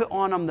they put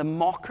on him the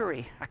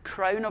mockery, a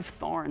crown of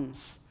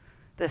thorns,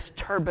 this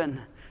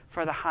turban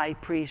for the high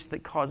priest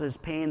that causes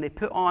pain. They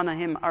put on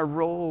him a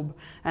robe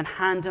and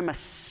hand him a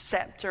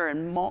scepter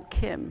and mock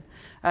him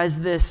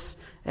as this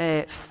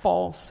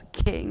false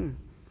king.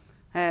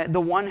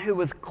 the one who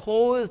was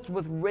clothed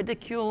with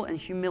ridicule and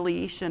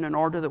humiliation in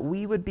order that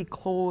we would be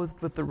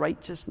clothed with the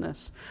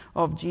righteousness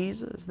of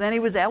Jesus. Then he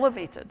was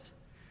elevated.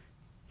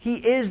 He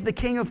is the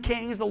King of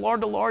Kings, the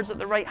Lord of Lords at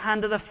the right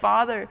hand of the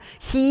Father.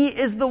 He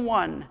is the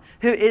one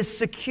who is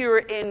secure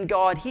in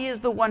God. He is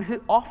the one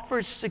who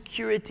offers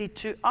security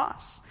to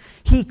us.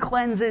 He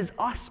cleanses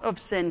us of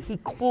sin. He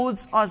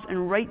clothes us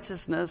in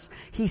righteousness.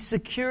 He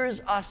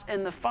secures us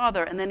in the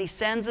Father. And then he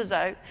sends us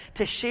out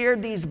to share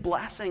these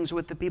blessings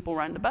with the people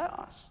round about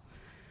us.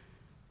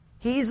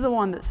 He's the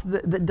one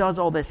that does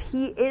all this.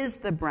 He is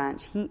the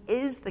branch. He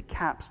is the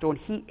capstone.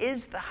 He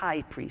is the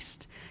high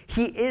priest.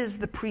 He is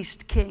the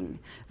priest king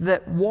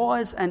that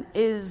was and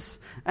is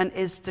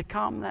to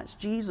come. That's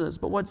Jesus.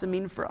 But what does it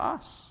mean for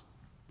us?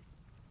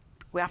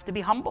 We have to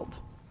be humbled.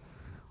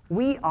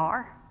 We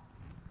are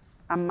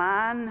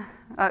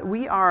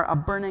a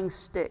burning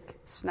stick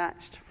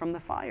snatched from the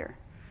fire.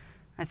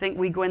 I think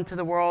we go into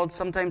the world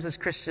sometimes as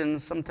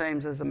Christians,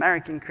 sometimes as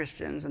American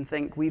Christians, and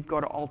think we've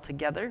got it all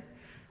together.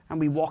 And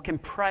we walk in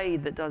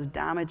pride that does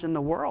damage in the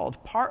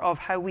world. Part of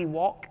how we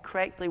walk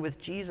correctly with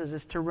Jesus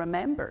is to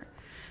remember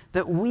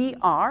that we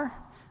are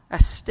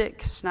a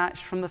stick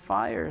snatched from the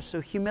fire. So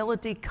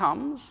humility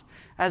comes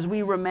as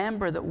we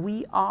remember that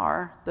we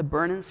are the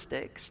burning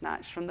stick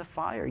snatched from the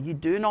fire. You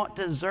do not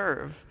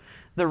deserve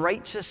the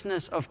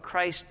righteousness of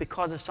Christ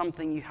because of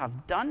something you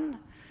have done,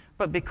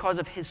 but because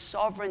of his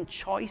sovereign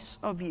choice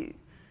of you.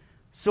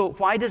 So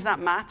why does that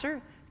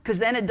matter? Because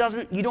then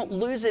you don't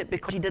lose it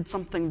because you did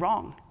something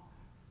wrong.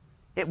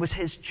 It was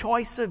his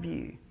choice of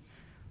you.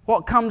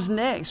 What comes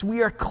next?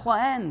 We are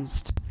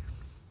cleansed.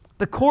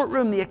 The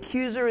courtroom, the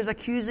accuser is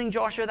accusing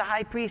Joshua the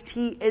high priest.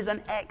 He is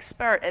an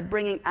expert at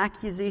bringing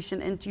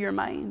accusation into your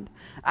mind.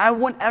 I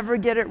won't ever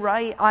get it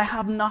right. I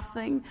have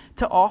nothing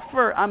to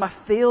offer. I'm a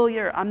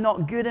failure. I'm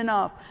not good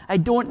enough. I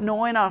don't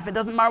know enough. It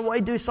doesn't matter what I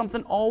do.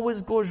 Something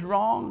always goes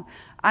wrong.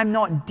 I'm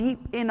not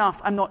deep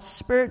enough. I'm not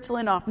spiritual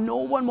enough. No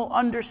one will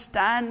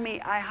understand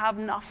me. I have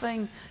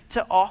nothing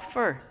to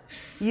offer.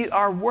 You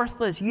are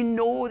worthless. You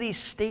know these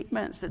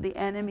statements that the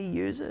enemy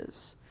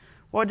uses.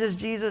 What does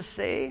Jesus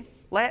say?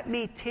 Let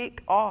me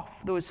take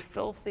off those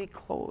filthy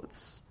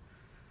clothes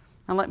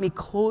and let me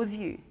clothe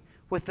you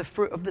with the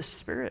fruit of the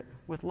Spirit,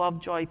 with love,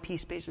 joy,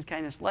 peace, patience,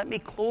 kindness. Let me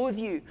clothe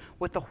you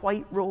with the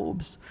white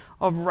robes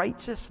of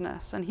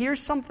righteousness. And here's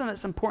something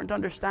that's important to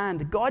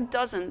understand. God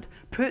doesn't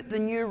put the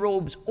new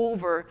robes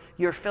over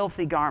your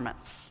filthy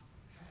garments.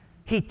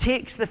 He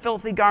takes the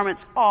filthy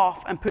garments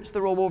off and puts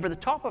the robe over the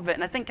top of it.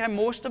 And I think how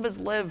most of us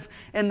live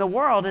in the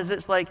world is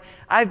it's like,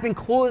 I've been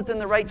clothed in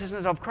the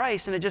righteousness of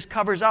Christ, and it just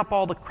covers up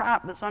all the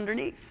crap that's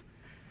underneath.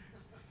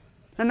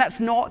 And that's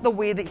not the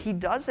way that he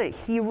does it.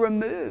 He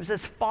removes,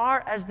 as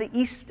far as the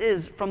east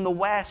is from the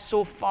west,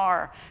 so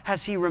far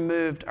has he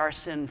removed our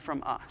sin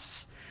from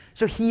us.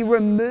 So he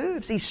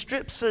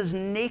strips us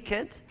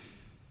naked.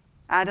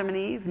 Adam and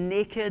Eve,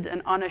 naked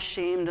and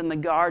unashamed in the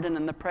garden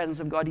in the presence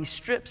of God. He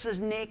strips us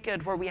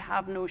naked where we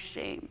have no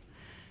shame.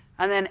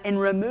 And then in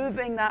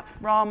removing that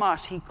from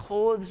us, he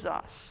clothes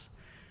us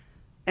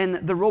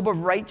in the robe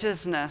of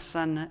righteousness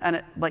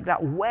and like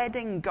that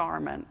wedding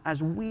garment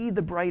as we,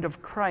 the bride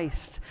of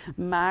Christ,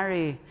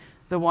 marry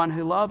the one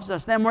who loves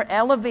us. Then we're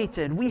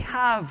elevated. We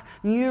have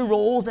new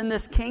roles in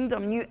this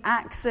kingdom, new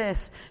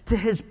access to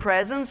his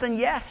presence. And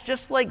yes,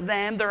 just like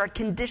them, there are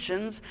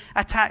conditions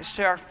attached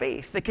to our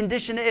faith. The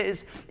condition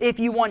is, if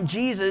you want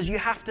Jesus, you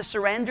have to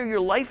surrender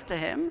your life to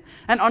him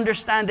and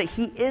understand that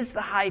he is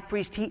the high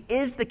priest, he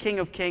is the King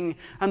of Kings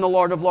and the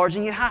Lord of Lords.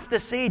 And you have to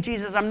say,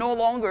 Jesus, I'm no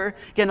longer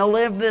going to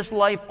live this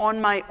life on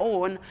my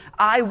own.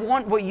 I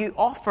want what you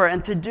offer.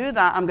 And to do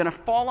that, I'm going to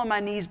fall on my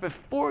knees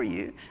before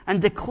you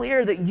and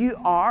declare that you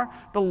are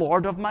the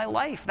Lord of my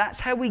life.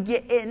 That's how we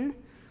get in.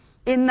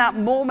 In that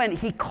moment,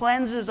 he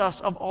cleanses us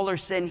of all our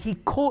sin. He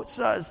coats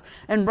us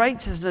in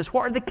righteousness.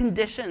 What are the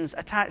conditions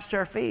attached to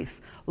our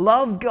faith?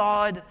 Love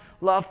God,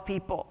 love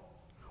people.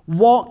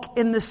 Walk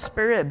in the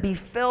Spirit. Be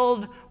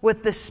filled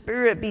with the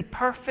Spirit. Be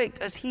perfect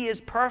as he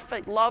is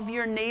perfect. Love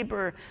your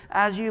neighbor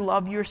as you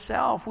love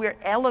yourself. We are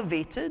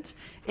elevated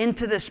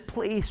into this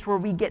place where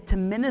we get to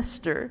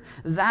minister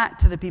that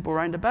to the people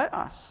round about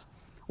us.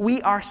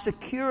 We are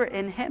secure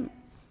in him.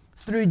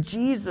 Through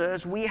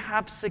Jesus, we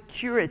have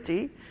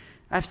security.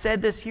 I've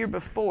said this here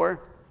before.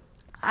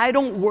 I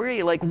don't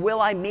worry, will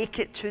I make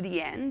it to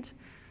the end?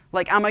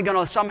 Am I going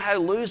to somehow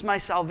lose my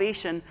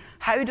salvation?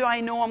 How do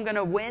I know I'm going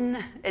to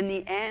win in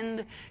the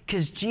end?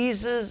 Because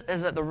Jesus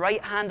is at the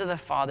right hand of the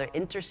Father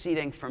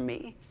interceding for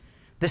me.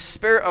 The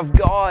Spirit of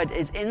God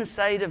is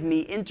inside of me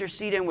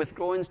interceding with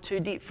groans too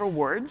deep for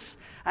words.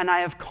 And I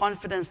have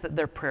confidence that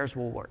their prayers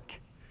will work.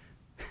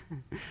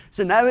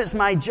 So now it's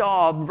my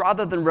job,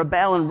 rather than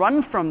rebel and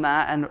run from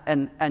that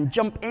and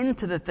jump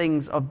into the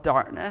things of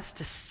darkness,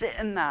 to sit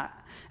in that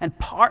and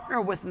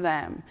partner with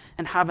them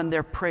and having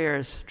their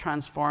prayers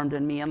transformed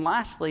in me. And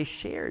lastly,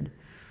 shared.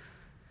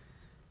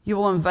 You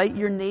will invite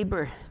your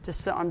neighbor to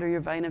sit under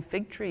your vine and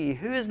fig tree.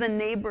 Who is the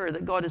neighbor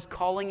that God is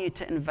calling you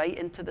to invite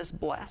into this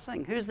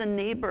blessing? Who's the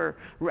neighbor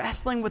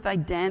wrestling with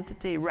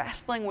identity,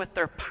 wrestling with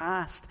their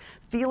past,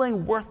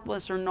 feeling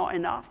worthless or not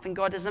enough? And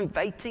God is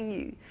inviting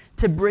you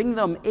to bring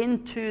them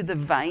into the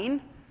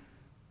vine.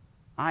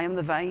 I am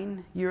the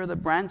vine, you are the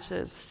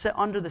branches. Sit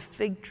under the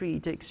fig tree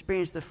to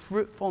experience the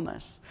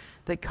fruitfulness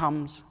that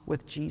comes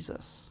with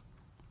Jesus.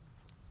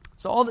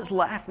 So all that's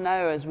left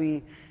now as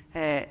we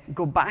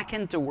go back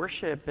into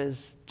worship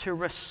is to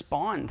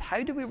respond.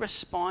 How do we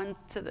respond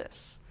to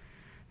this?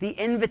 The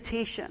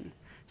invitation.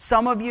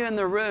 Some of you in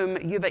the room,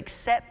 you've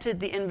accepted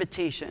the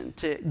invitation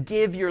to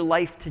give your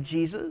life to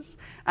Jesus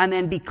and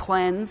then be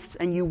cleansed,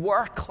 and you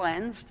were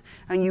cleansed,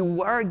 and you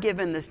were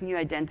given this new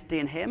identity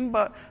in Him.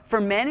 But for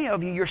many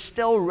of you, you're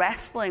still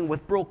wrestling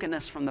with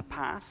brokenness from the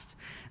past.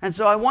 And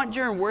so I want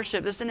during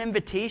worship, this is an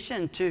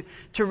invitation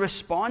to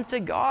respond to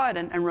God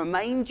and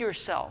remind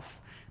yourself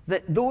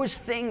that those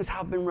things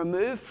have been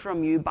removed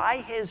from you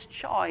by His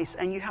choice,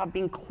 and you have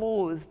been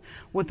clothed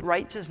with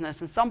righteousness.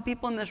 And some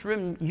people in this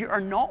room, you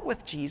are not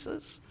with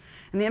Jesus.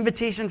 And the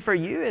invitation for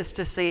you is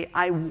to say,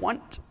 I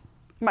want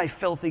my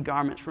filthy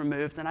garments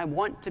removed, and I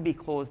want to be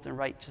clothed in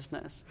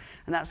righteousness.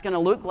 And that's going to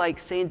look like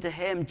saying to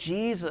Him,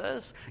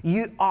 Jesus,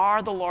 you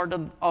are the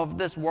Lord of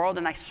this world,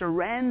 and I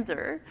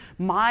surrender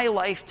my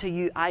life to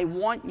you. I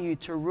want you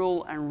to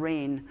rule and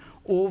reign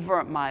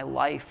over my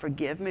life.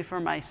 Forgive me for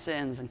my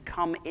sins and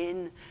come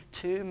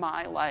into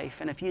my life.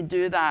 And if you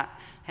do that,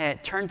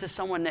 turn to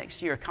someone next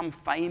to you or come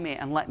find me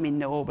and let me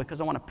know,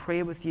 because I want to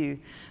pray with you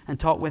and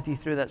talk with you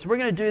through that. So we're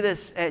going to do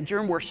this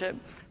during worship,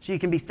 so you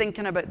can be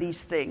thinking about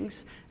these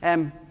things.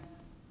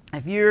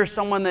 If you're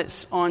someone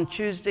that's on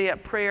Tuesday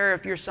at prayer,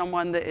 if you're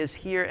someone that is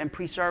here in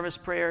pre-service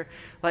prayer,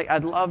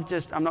 I'd love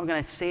I'm not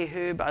going to say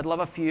who, but I'd love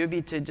a few of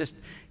you to just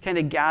kind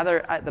of gather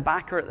at the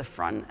back or at the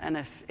front. And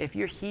if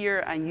you're here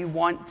and you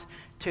want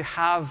to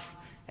have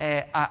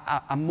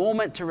a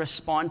moment to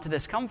respond to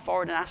this, come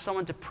forward and ask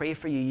someone to pray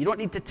for you. You don't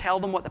need to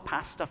tell them what the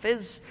past stuff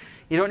is.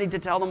 You don't need to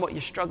tell them what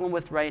you're struggling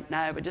with right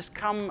now, but just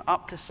come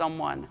up to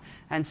someone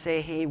and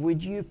say, hey,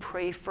 would you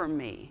pray for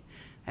me?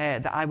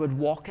 That I would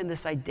walk in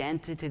this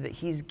identity that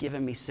He's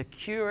given me,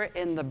 secure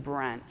in the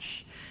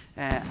branch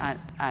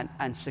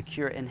and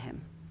secure in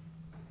Him.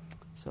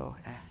 So,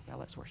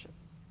 let's worship.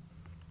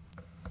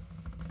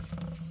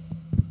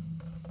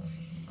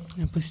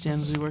 And please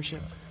stand as we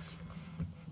worship.